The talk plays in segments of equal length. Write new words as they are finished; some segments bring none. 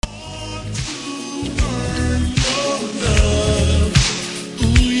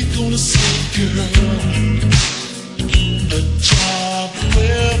girl, a job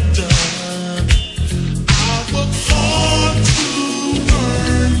well done. I work hard to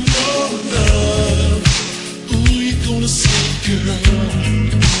earn your love. Who you gonna say, girl?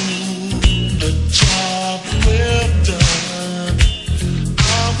 A job well done. I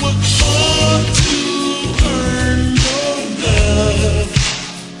work hard to earn your love.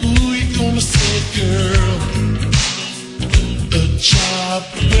 Who you gonna say, girl? A job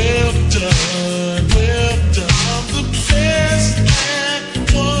well done, well done. I'm the best at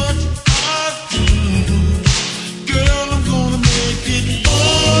what I do. Girl, I'm gonna make it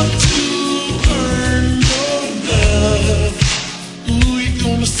all to earn your love. Who you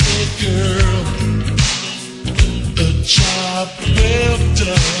gonna say, girl? A job well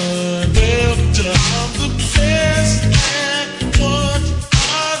done, well done. I'm the best at what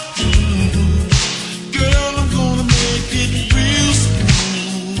I do. Girl, I'm gonna make it real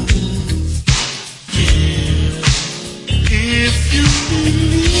smooth. Yeah. If you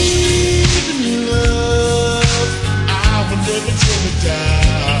believe in love, I will never turn it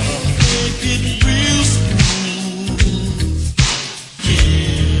down. Make it real smooth.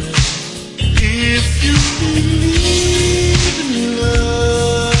 Yeah. If you believe in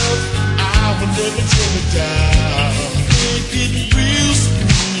love, I will never turn it down. Make it real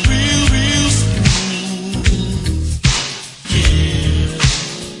smooth, real smooth. Yeah.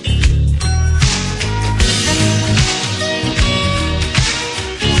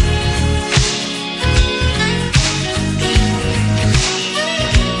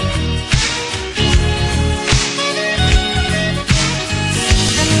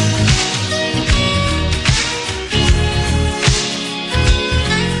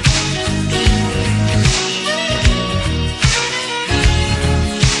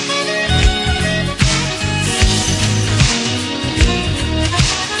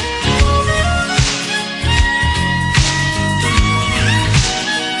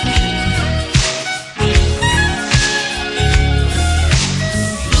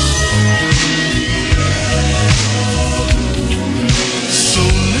 So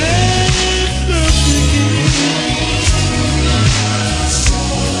let the beginning.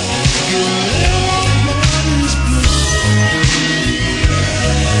 Let our bodies blow.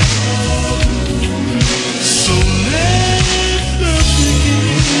 So let the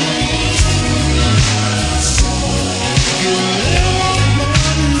beginning. Let our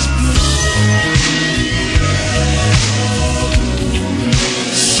bodies blow.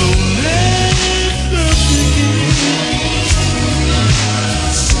 So let the beginning.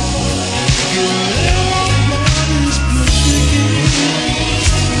 Let our bodies blow.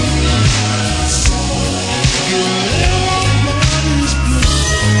 Let our bodies blow.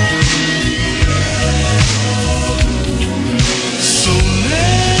 So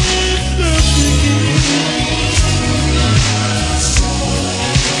let the beginning.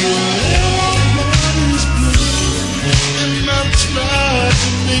 Let our bodies blow. And I'm trying to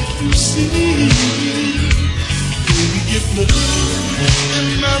make you see. Baby, give me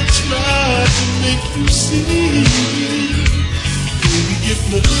and I'm trying to make you see. Baby, give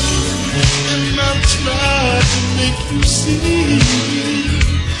me and I'm trying to make you see.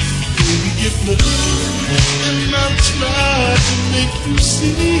 Baby, give me and I'm trying to make you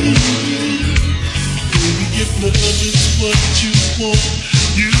see. Baby, give me it's what you want.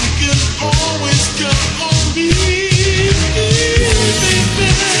 You can always count on me, baby.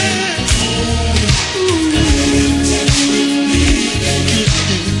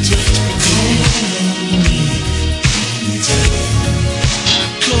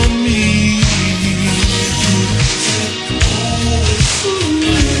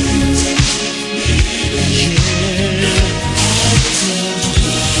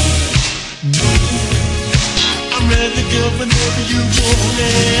 Whenever you want.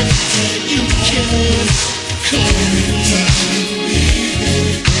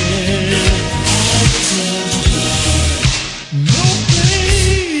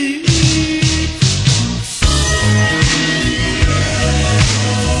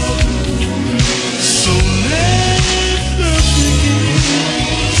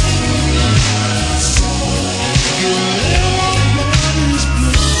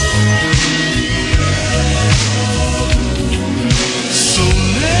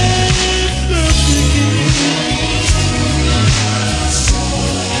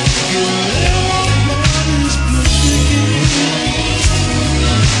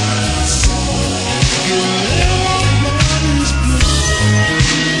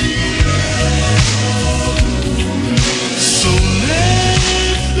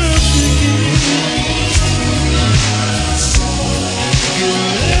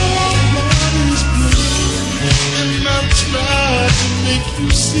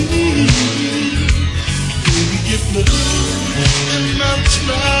 I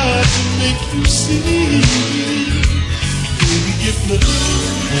try to make you see. Baby, give me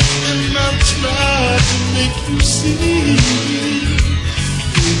and I try to make you see.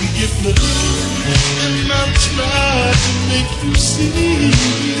 Baby, give me and I try to make you see.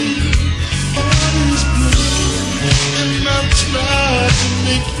 Heart is blue and I try to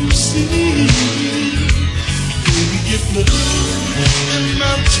make you see. Baby, give me and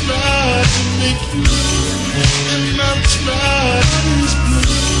I try to make you and I try. Heart is blue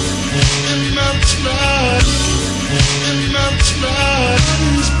and I try and I try. Heart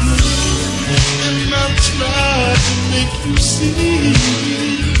is blue and I try to make you see.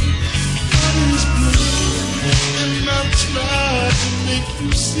 Heart is blue and I try to make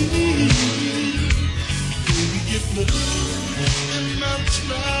you see. Baby, give me and I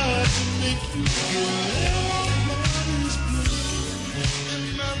try to make you